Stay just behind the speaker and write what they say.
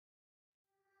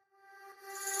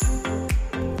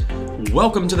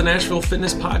Welcome to the Nashville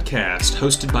Fitness Podcast,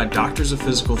 hosted by Doctors of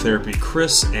Physical Therapy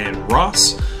Chris and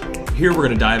Ross. Here we're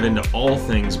going to dive into all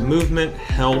things movement,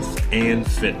 health, and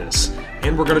fitness.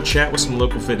 And we're going to chat with some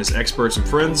local fitness experts and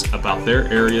friends about their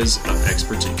areas of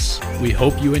expertise. We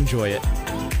hope you enjoy it.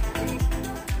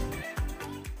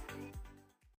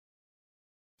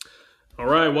 All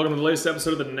right, welcome to the latest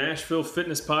episode of the Nashville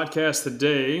Fitness Podcast.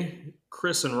 Today,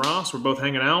 Chris and Ross, we're both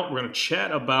hanging out. We're going to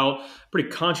chat about a pretty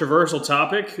controversial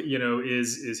topic,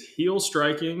 is heel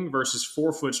striking versus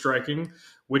forefoot striking.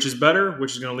 Which is better,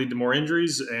 which is going to lead to more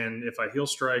injuries, and if I heel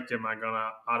strike, am I going to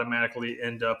automatically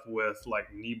end up with like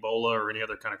knee bola or any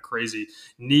other kind of crazy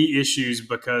knee issues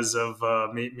because of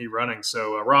me running?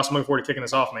 So, Ross, I'm looking forward to kicking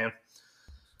this off, man.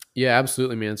 Yeah,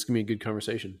 absolutely, man. It's going to be a good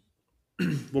conversation.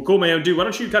 Well, cool, man. Dude, why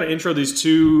don't you kind of intro these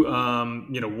two,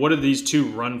 what are these two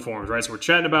run forms, right? So we're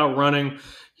chatting about running,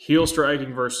 heel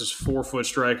striking versus forefoot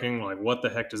striking. Like, what the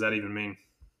heck does that even mean?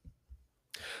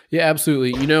 Yeah,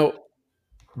 absolutely.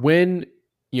 When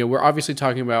we're obviously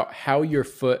talking about how your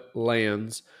foot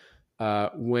lands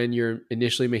when you're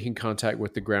initially making contact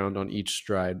with the ground on each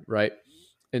stride, right?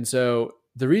 And so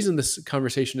the reason this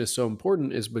conversation is so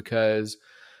important is because,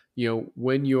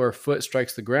 when your foot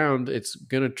strikes the ground, it's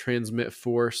going to transmit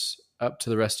force up to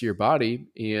the rest of your body.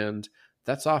 And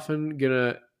that's often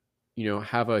going to,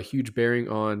 have a huge bearing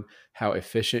on how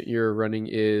efficient your running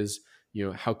is,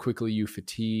 how quickly you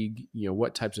fatigue,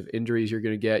 what types of injuries you're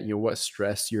going to get, what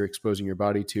stress you're exposing your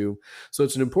body to. So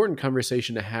it's an important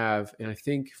conversation to have. And I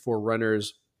think for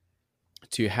runners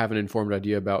to have an informed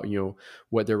idea about,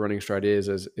 what their running stride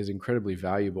is incredibly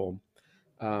valuable.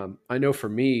 I know for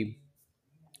me,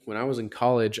 when I was in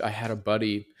college, I had a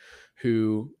buddy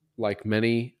who, like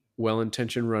many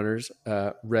well-intentioned runners,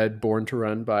 read Born to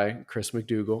Run by Chris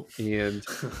McDougall and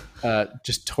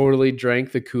just totally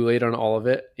drank the Kool-Aid on all of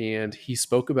it. And he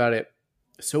spoke about it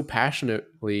so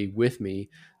passionately with me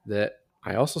that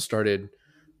I also started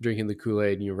drinking the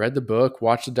Kool-Aid. Read the book,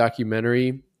 watched the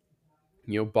documentary,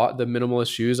 bought the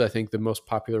minimalist shoes. I think the most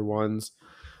popular ones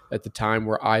at the time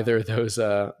were either those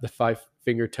the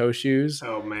 5-finger toe shoes.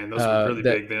 Oh man, those were really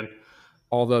big then.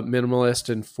 All the minimalist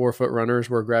and forefoot runners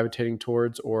were gravitating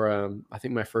towards, or I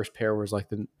think my first pair was like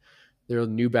their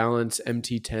New Balance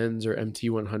MT10s or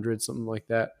MT100s, something like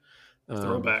that.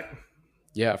 Throwback.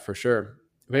 Yeah, for sure.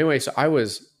 But anyway, so I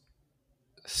was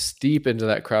steep into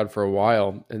that crowd for a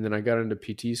while, and then I got into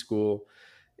PT school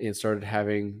and started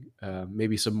having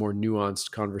maybe some more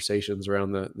nuanced conversations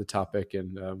around the topic,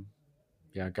 and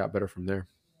I got better from there.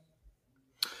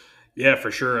 Yeah,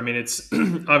 for sure. I mean, it's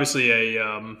obviously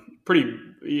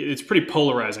it's pretty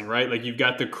polarizing, right? Like you've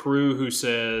got the crew who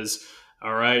says,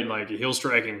 all right, like heel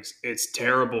striking, it's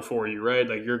terrible for you, right?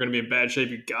 Like you're going to be in bad shape.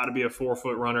 You got to be a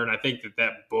forefoot runner. And I think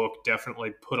that book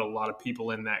definitely put a lot of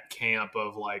people in that camp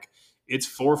of like, it's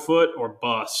forefoot or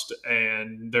bust,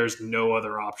 and there's no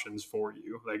other options for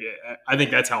you. Like, I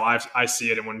think that's how I see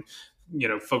it. And when,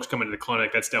 folks come into the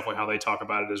clinic, that's definitely how they talk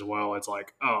about it as well. It's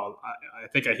like, oh, I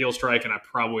think I heel strike and I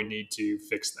probably need to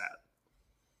fix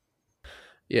that.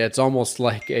 Yeah, it's almost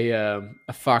like a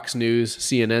Fox News,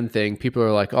 CNN thing. People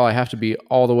are like, oh, I have to be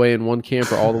all the way in one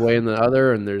camp or all the way in the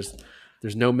other, and there's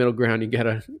no middle ground. You got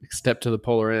to step to the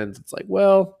polar ends. It's like,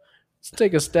 well, let's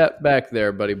take a step back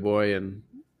there, buddy boy, and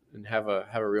have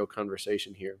a real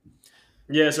conversation here.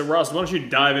 Yeah, so Ross, why don't you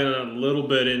dive in a little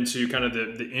bit into kind of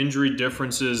the injury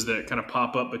differences that kind of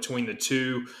pop up between the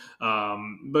two,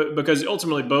 but because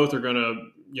ultimately both are going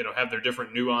to have their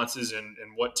different nuances and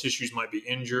what tissues might be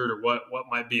injured or what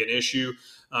might be an issue.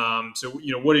 So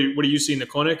what do you see in the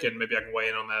clinic, and maybe I can weigh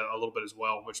in on that a little bit as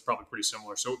well, which is probably pretty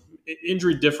similar. So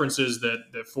injury differences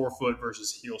that forefoot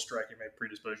versus heel striking may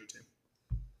predispose you to.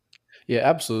 Yeah,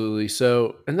 absolutely.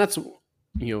 So, and that's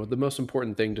the most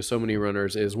important thing to so many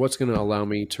runners is what's going to allow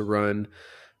me to run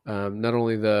not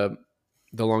only the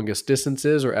longest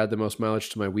distances or add the most mileage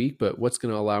to my week, but what's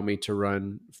going to allow me to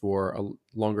run for a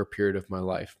longer period of my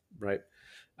life, right?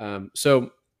 So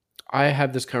I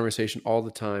have this conversation all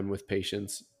the time with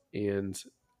patients, and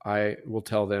I will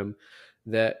tell them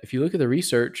that if you look at the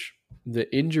research,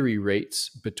 the injury rates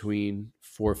between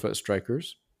forefoot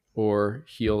strikers or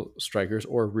heel strikers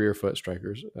or rear foot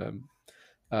strikers,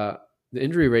 the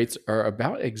injury rates are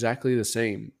about exactly the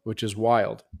same, which is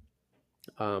wild.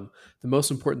 The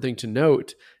most important thing to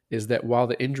note is that while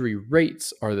the injury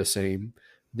rates are the same,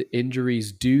 the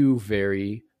injuries do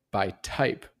vary by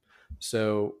type.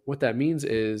 So what that means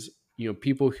is,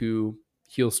 people who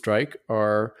heel strike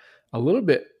are a little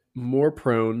bit more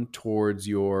prone towards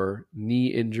your knee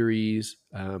injuries,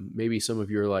 maybe some of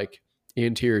your like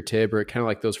anterior tib or kind of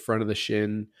like those front of the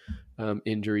shin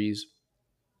injuries.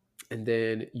 And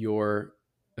then your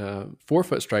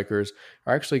forefoot strikers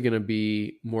are actually going to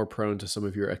be more prone to some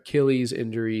of your Achilles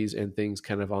injuries and things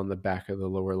kind of on the back of the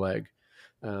lower leg.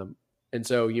 And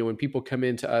so, when people come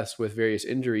into us with various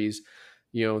injuries,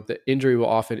 the injury will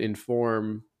often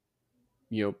inform,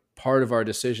 part of our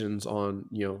decisions on,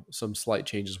 some slight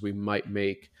changes we might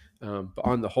make. But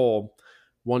on the whole,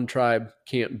 one tribe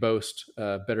can't boast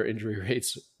better injury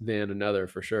rates than another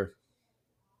for sure.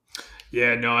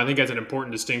 Yeah, no, I think that's an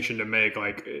important distinction to make.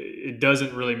 Like, it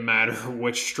doesn't really matter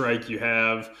which strike you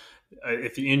have.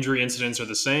 If the injury incidents are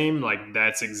the same, like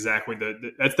that's exactly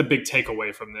that's the big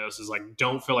takeaway from this is like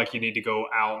don't feel like you need to go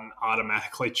out and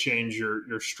automatically change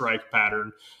your strike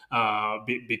pattern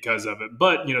because of it.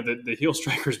 But the heel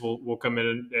strikers will come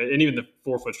in and even the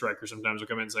forefoot strikers sometimes will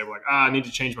come in and say like I need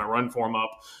to change my run form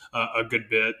up a good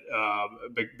bit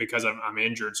because I'm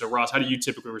injured. So Ross, how do you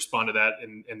typically respond to that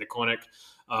in the clinic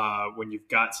when you've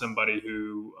got somebody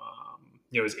who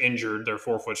is injured, their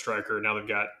forefoot striker, now they've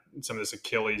got some of this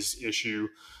Achilles issue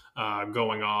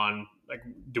going on? Like,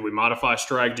 do we modify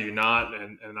strike? Do you not?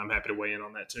 And I'm happy to weigh in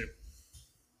on that too.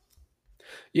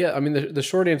 Yeah, I mean, the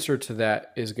short answer to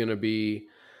that is going to be,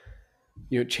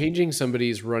 changing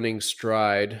somebody's running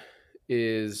stride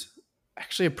is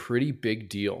actually a pretty big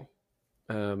deal.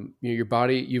 Your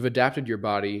body, you've adapted your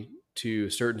body to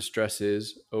certain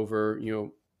stresses over,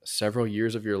 several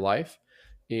years of your life.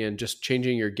 And just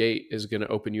changing your gait is going to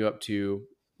open you up to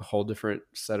a whole different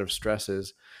set of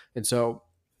stresses. And so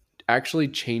actually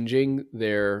changing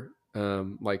their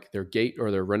their gait or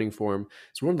their running form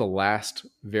is one of the last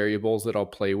variables that I'll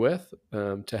play with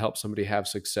to help somebody have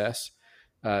success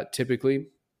typically.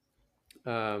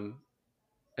 And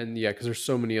yeah, because there's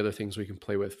so many other things we can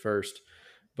play with first.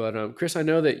 But Chris, I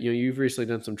know that you've recently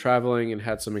done some traveling and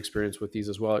had some experience with these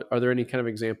as well. Are there any kind of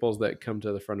examples that come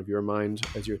to the front of your mind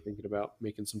as you're thinking about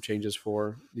making some changes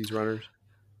for these runners?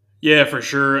 Yeah, for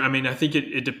sure. I mean, I think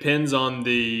it depends on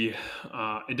the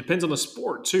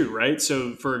sport too, right?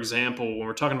 So, for example, when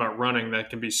we're talking about running, that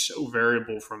can be so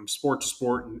variable from sport to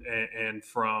sport and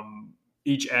from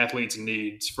each athlete's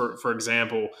needs. For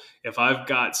example, if I've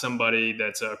got somebody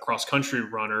that's a cross country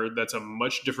runner, that's a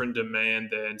much different demand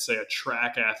than say a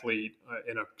track athlete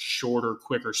in a shorter,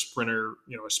 quicker sprinter,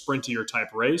 a sprintier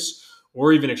type race,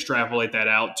 or even extrapolate that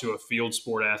out to a field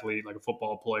sport athlete like a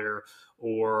football player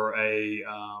or a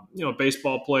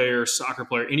baseball player, soccer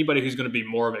player, anybody who's going to be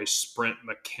more of a sprint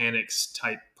mechanics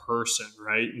type person,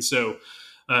 right? And so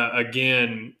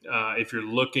again, if you're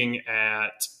looking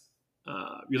at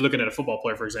a football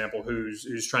player, for example,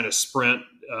 who's trying to sprint,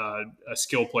 a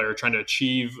skill player trying to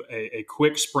achieve a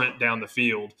quick sprint down the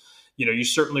field, you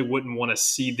certainly wouldn't want to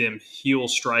see them heel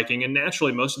striking. And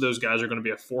naturally, most of those guys are going to be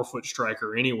a forefoot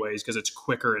striker anyways because it's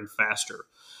quicker and faster.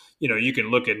 You can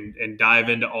look and dive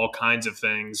into all kinds of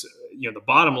things. The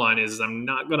bottom line is I'm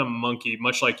not going to monkey,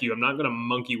 much like you, I'm not going to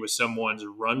monkey with someone's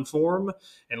run form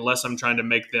unless I'm trying to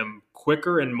make them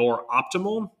quicker and more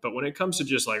optimal. But when it comes to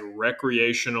just like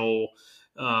recreational,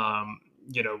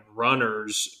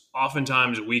 runners,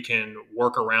 oftentimes we can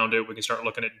work around it. We can start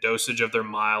looking at dosage of their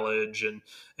mileage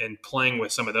and playing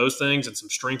with some of those things and some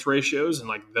strength ratios. And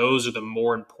like those are the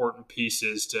more important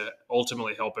pieces to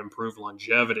ultimately help improve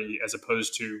longevity as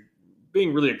opposed to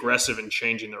being really aggressive and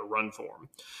changing their run form.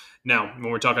 Now,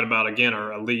 when we're talking about, again,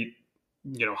 our elite,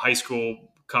 high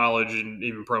school, college, and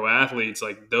even pro athletes,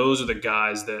 like those are the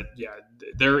guys that, yeah,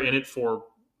 they're in it for,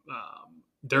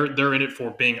 they're in it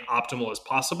for being optimal as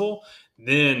possible.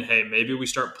 Then, hey, maybe we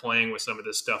start playing with some of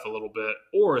this stuff a little bit,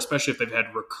 or especially if they've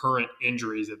had recurrent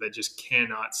injuries that they just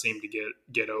cannot seem to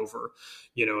get over.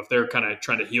 If they're kind of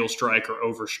trying to heel strike or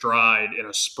overstride in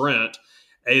a sprint,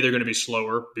 A, they're going to be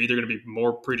slower. B, they're going to be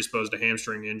more predisposed to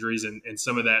hamstring injuries and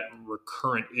some of that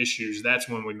recurrent issues. That's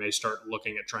when we may start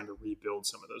looking at trying to rebuild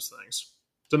some of those things.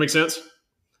 Does that make sense?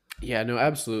 Yeah, no,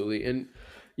 absolutely. And,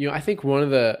 I think one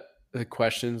of the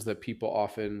questions that people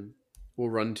often will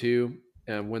run to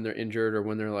when they're injured or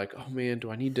when they're like, oh man,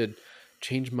 do I need to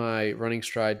change my running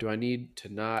stride? Do I need to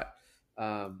not?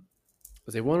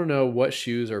 They want to know what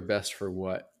shoes are best for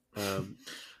what.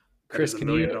 Chris, can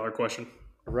you? $1 million question.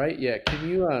 Right. Yeah. Can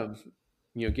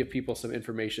you, give people some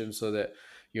information so that,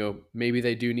 maybe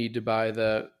they do need to buy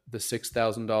the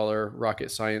 $6,000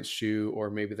 Rocket Science shoe, or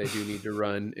maybe they do need to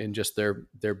run in just their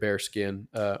bare skin.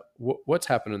 What's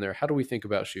happening there? How do we think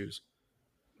about shoes?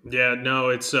 Yeah, no,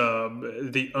 it's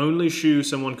the only shoe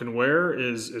someone can wear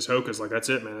is Hoka's. Like that's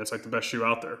it, man. That's like the best shoe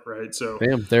out there, right? So,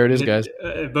 bam, there it is, guys.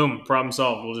 Boom, problem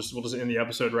solved. We'll just end the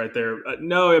episode right there.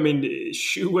 No, I mean,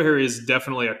 shoe wear is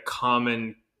definitely a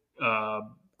common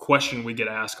question we get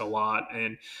asked a lot.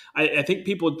 And I think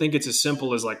people would think it's as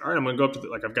simple as like, all right, I'm going to go up to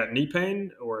like I've got knee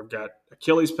pain or I've got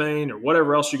Achilles pain or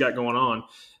whatever else you got going on.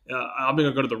 I'm going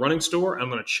to go to the running store. I'm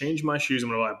going to change my shoes. I'm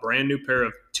going to buy a brand new pair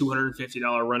of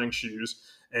 $250 running shoes,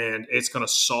 and it's going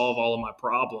to solve all of my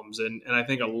problems. And I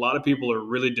think a lot of people are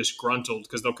really disgruntled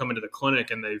because they'll come into the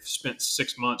clinic and they've spent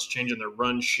 6 months changing their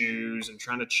run shoes and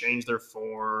trying to change their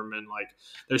form, and like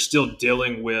they're still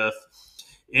dealing with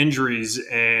injuries.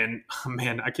 And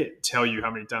man, I can't tell you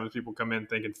how many times people come in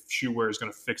thinking shoe wear is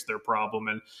going to fix their problem.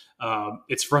 And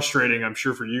it's frustrating, I'm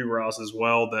sure for you, Ross, as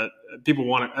well, that people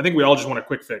want to, I think we all just want a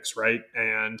quick fix, right?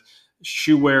 And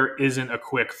shoe wear isn't a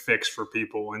quick fix for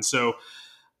people. And so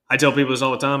I tell people this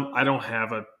all the time. I don't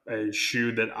have a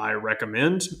shoe that I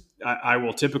recommend. I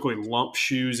will typically lump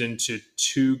shoes into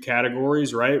two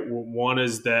categories, right? One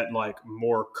is that like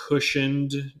more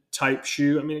cushioned type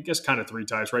shoe. I mean, I guess kind of three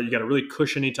types, right? You got a really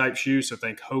cushiony type shoe. So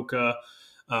think Hoka,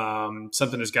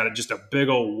 something that's got just a big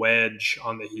old wedge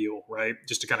on the heel, right?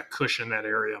 Just to kind of cushion that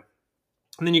area.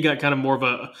 And then you got kind of more of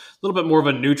a little bit more of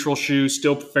a neutral shoe,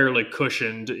 still fairly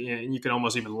cushioned, and you can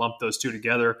almost even lump those two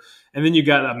together. And then you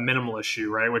got a minimalist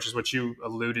shoe, right, which is what you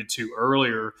alluded to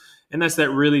earlier, and that's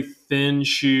that really thin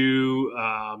shoe.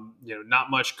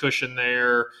 Not much cushion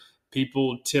there.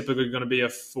 People typically going to be a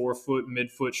 4-foot,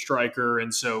 mid-foot striker,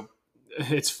 and so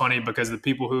it's funny because the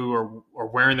people who are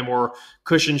wearing the more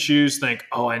cushioned shoes think,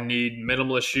 oh, I need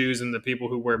minimalist shoes. And the people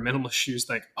who wear minimalist shoes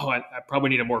think, oh, I probably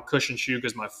need a more cushioned shoe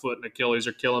because my foot and Achilles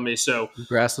are killing me. So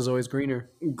Grass is always greener.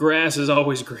 Grass is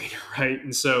always greener, right?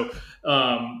 And so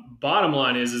bottom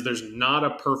line is there's not a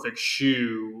perfect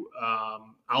shoe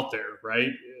out there,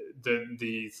 right?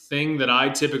 The thing that I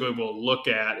typically will look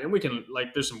at, and we can,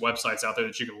 like, there's some websites out there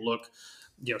that you can look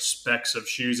specs of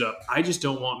shoes up. I just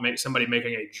don't want somebody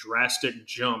making a drastic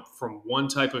jump from one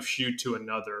type of shoe to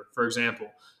another. For example,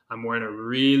 I'm wearing a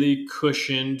really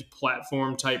cushioned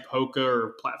platform type Hoka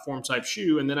or platform type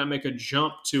shoe, and then I make a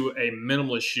jump to a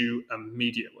minimalist shoe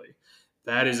immediately.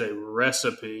 That is a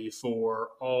recipe for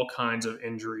all kinds of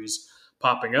injuries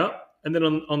popping up. And then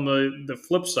on the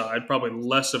flip side, probably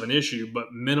less of an issue,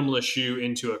 but minimalist shoe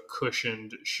into a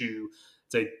cushioned shoe.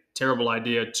 It's a terrible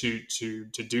idea to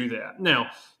do that. Now,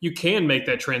 you can make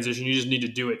that transition. You just need to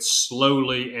do it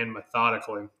slowly and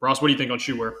methodically. Ross, what do you think on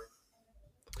shoe wear?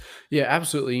 Yeah,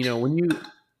 absolutely. When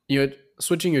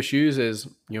switching your shoes is,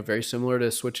 very similar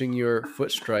to switching your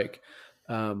foot strike.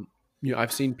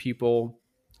 I've seen people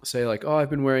say like, oh, I've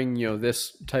been wearing,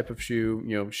 this type of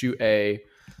shoe, shoe A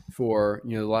for,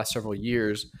 the last several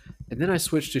years. And then I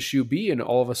switched to shoe B and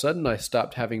all of a sudden I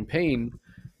stopped having pain.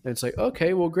 And it's like,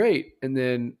 okay, well, great. And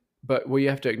then, but what you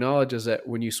have to acknowledge is that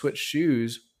when you switch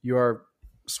shoes, you are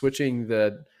switching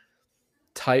the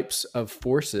types of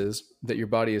forces that your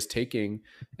body is taking.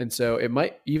 And so it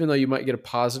might, even though you might get a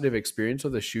positive experience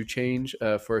with a shoe change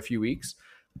for a few weeks,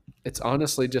 it's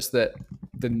honestly just that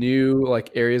the new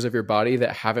like areas of your body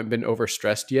that haven't been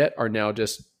overstressed yet are now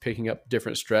just picking up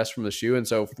different stress from the shoe. And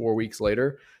so 4 weeks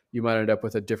later, you might end up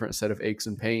with a different set of aches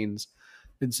and pains.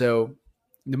 And so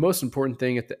the most important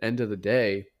thing at the end of the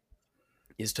day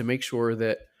is to make sure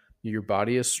that your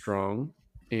body is strong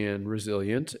and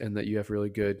resilient and that you have really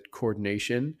good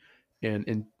coordination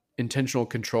and intentional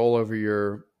control over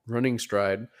your running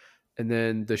stride. And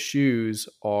then the shoes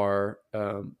are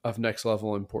of next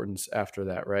level importance after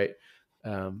that, right?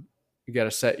 You got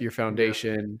to set your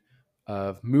foundation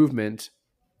of movement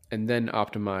and then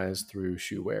optimize through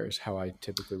shoe wear is how I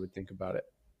typically would think about it.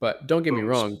 But don't get me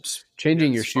wrong,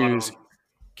 changing your shoes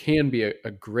can be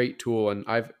a great tool, and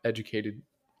I've educated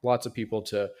lots of people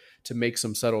to make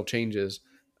some subtle changes.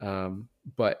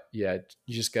 But yeah,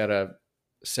 you just gotta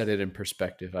set it in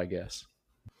perspective, I guess.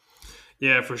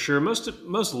 Yeah, for sure. Most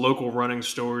local running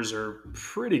stores are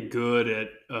pretty good at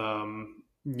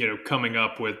coming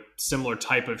up with similar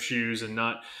type of shoes and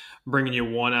not bringing you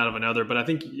one out of another. But I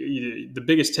think the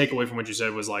biggest takeaway from what you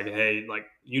said was like, hey, like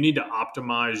you need to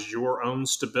optimize your own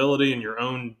stability and your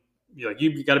own.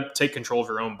 You've got to take control of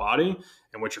your own body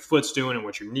and what your foot's doing and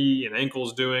what your knee and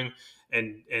ankle's doing,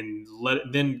 and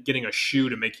then getting a shoe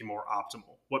to make you more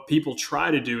optimal. What people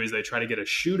try to do is they try to get a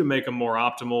shoe to make them more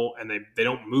optimal, and they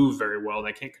don't move very well.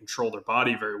 They can't control their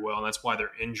body very well, and that's why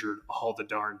they're injured all the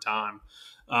darn time.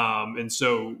 And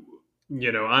so,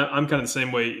 I'm kind of the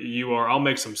same way you are. I'll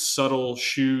make some subtle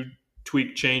shoe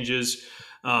tweak changes.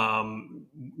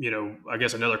 I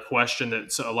guess another question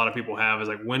that a lot of people have is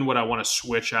like, when would I want to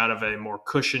switch out of a more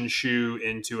cushioned shoe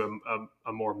into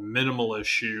a more minimalist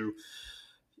shoe?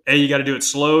 You got to do it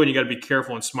slow and you got to be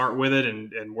careful and smart with it,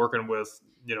 and working with,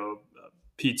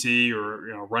 PT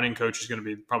or, running coach is going to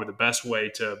be probably the best way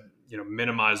to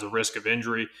minimize the risk of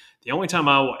injury. The only time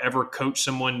I will ever coach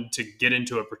someone to get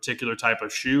into a particular type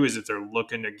of shoe is if they're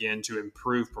looking, again, to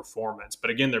improve performance. But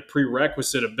again, their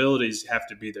prerequisite abilities have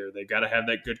to be there. They've got to have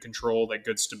that good control, that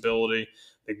good stability.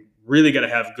 They really got to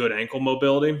have good ankle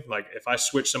mobility. Like if I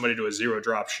switch somebody to a zero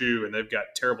drop shoe and they've got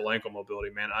terrible ankle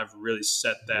mobility, man, I've really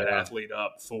set that athlete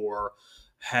up for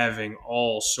having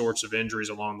all sorts of injuries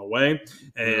along the way.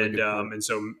 And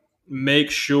so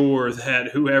make sure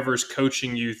that whoever's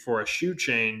coaching you for a shoe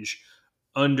change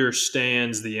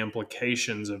understands the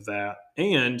implications of that.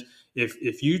 And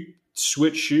if you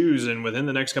switch shoes and within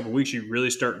the next couple of weeks you really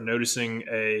start noticing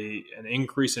an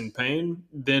increase in pain,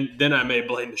 then I may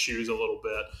blame the shoes a little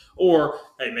bit. Or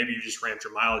hey, maybe you just ramped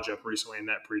your mileage up recently and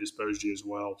that predisposed you as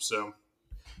well. So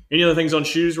any other things on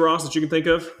shoes, Ross, that you can think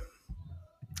of?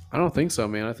 I don't think so,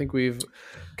 man. I think we've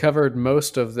covered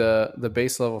most of the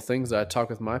base level things that I talk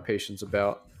with my patients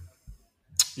about.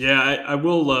 Yeah, I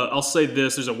will. I'll say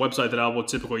this. There's a website that I will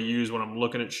typically use when I'm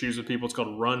looking at shoes with people. It's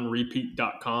called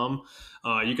runrepeat.com.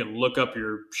 You can look up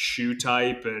your shoe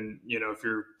type, and if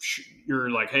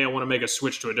you're like, hey, I want to make a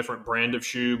switch to a different brand of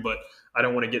shoe, but I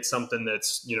don't want to get something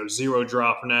that's zero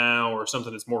drop now or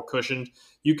something that's more cushioned.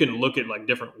 You can look at like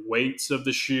different weights of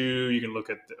the shoe. You can look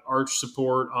at the arch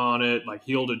support on it, like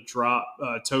heel to drop,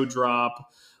 toe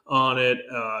drop on it,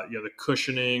 the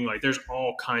cushioning, like there's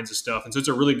all kinds of stuff. And so it's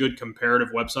a really good comparative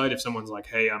website. If someone's like,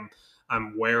 hey,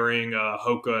 I'm wearing a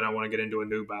Hoka and I want to get into a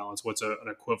New Balance, what's an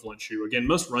equivalent shoe? Again,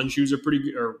 most run shoes are pretty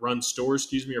good, or run stores,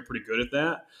 are pretty good at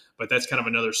that. But that's kind of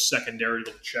another secondary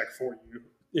little check for you.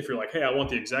 If you're like, hey, I want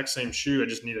the exact same shoe, I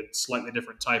just need a slightly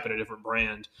different type and a different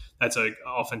brand. That's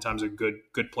oftentimes a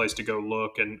good place to go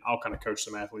look. And I'll kind of coach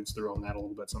some athletes through on that a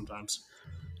little bit sometimes.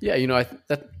 Yeah,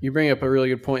 that you bring up a really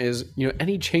good point is,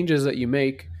 any changes that you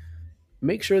make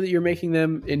sure that you're making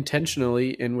them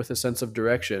intentionally and with a sense of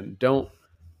direction. Don't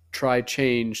try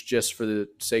change just for the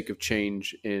sake of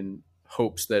change in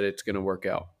hopes that it's going to work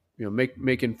out.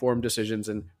 Make informed decisions,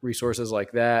 and resources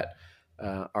like that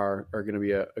are going to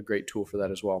be a great tool for that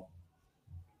as well.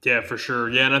 Yeah, for sure.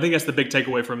 Yeah, and I think that's the big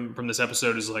takeaway from this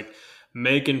episode is like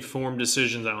make informed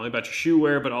decisions not only about your shoe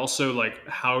wear, but also like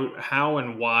how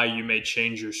and why you may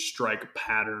change your strike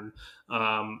pattern.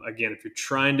 Again, if you're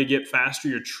trying to get faster,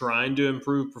 you're trying to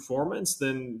improve performance,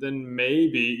 then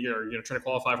maybe you're trying to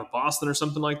qualify for Boston or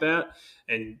something like that,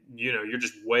 and you're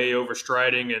just way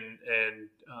overstriding and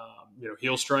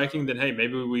heel striking, then hey,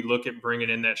 maybe we look at bringing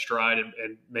in that stride and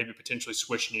maybe potentially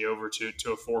switching you over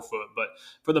to a forefoot. But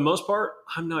for the most part,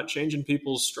 I'm not changing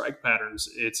people's strike patterns.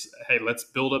 It's, hey, let's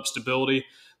build up stability.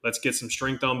 Let's get some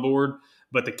strength on board.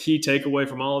 But the key takeaway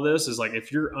from all of this is like,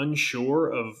 if you're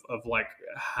unsure of like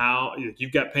how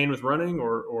you've got pain with running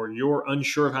or you're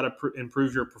unsure of how to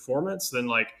improve your performance, then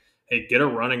like, hey, get a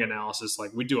running analysis.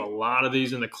 Like we do a lot of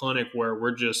these in the clinic where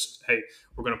we're just, hey,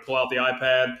 we're going to pull out the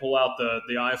iPad, pull out the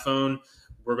iPhone.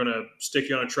 We're going to stick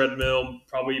you on a treadmill,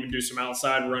 probably even do some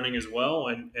outside running as well.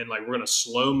 And like, we're going to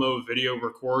slow-mo video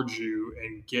record you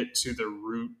and get to the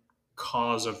root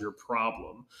cause of your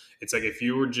problem. It's like, if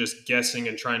you were just guessing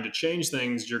and trying to change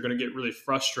things, you're going to get really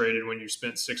frustrated when you've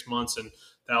spent 6 months and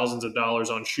thousands of dollars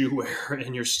on shoe wear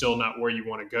and you're still not where you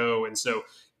want to go. And so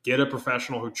get a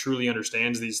professional who truly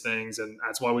understands these things. And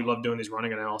that's why we love doing these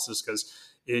running analysis, because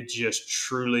it just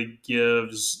truly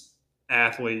gives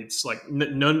athletes, like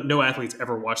no athletes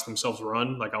ever watch themselves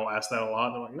run. Like I'll ask that a lot.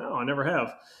 And they're like, no, I never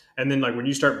have. And then like when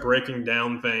you start breaking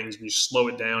down things and you slow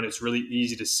it down, it's really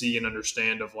easy to see and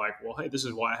understand of like, well, hey, this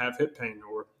is why I have hip pain,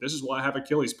 or this is why I have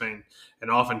Achilles pain. And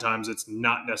oftentimes it's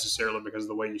not necessarily because of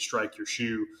the way you strike your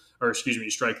shoe, or you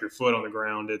strike your foot on the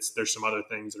ground. There's some other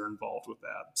things that are involved with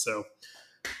that. So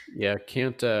yeah,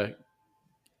 can't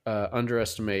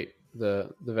underestimate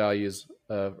the values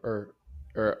of or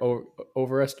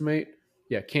overestimate.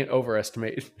 Yeah, can't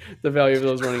overestimate the value of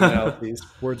those running analyses.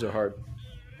 Words are hard.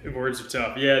 Words are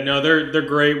tough. Yeah, no, they're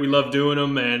great. We love doing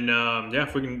them, and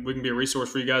if we can be a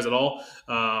resource for you guys at all,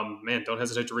 man, don't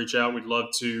hesitate to reach out. We'd love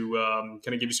to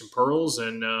kind of give you some pearls,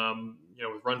 and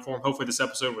with Run Form. Hopefully, this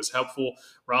episode was helpful.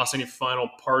 Ross, any final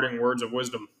parting words of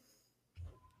wisdom?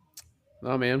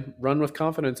 Oh man, run with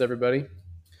confidence, everybody.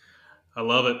 I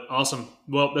love it. Awesome.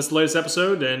 Well, that's the latest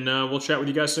episode, and we'll chat with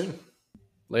you guys soon.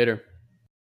 Later.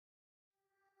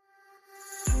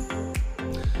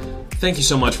 Thank you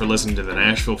so much for listening to the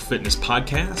Nashville Fitness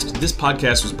Podcast. This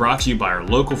podcast was brought to you by our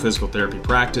local physical therapy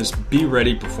practice, Be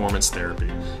Ready Performance Therapy.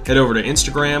 Head over to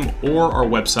Instagram or our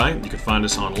website. You can find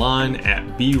us online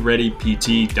at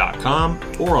BeReadyPT.com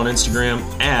or on Instagram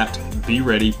at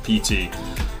BeReadyPT.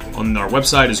 on our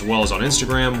website as well as on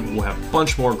Instagram. We'll have a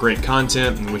bunch more great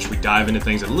content in which we dive into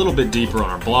things a little bit deeper on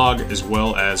our blog as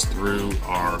well as through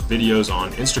our videos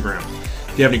on Instagram.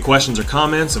 If you have any questions or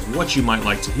comments of what you might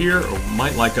like to hear or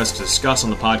might like us to discuss on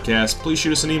the podcast, please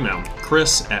shoot us an email,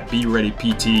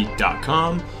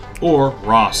 chris@bereadypt.com or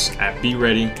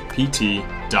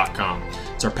ross@bereadypt.com.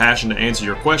 It's our passion to answer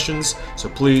your questions, so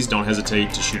please don't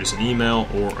hesitate to shoot us an email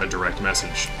or a direct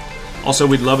message. Also,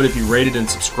 we'd love it if you rated and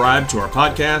subscribed to our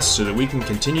podcast so that we can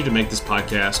continue to make this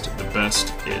podcast the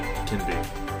best it can be.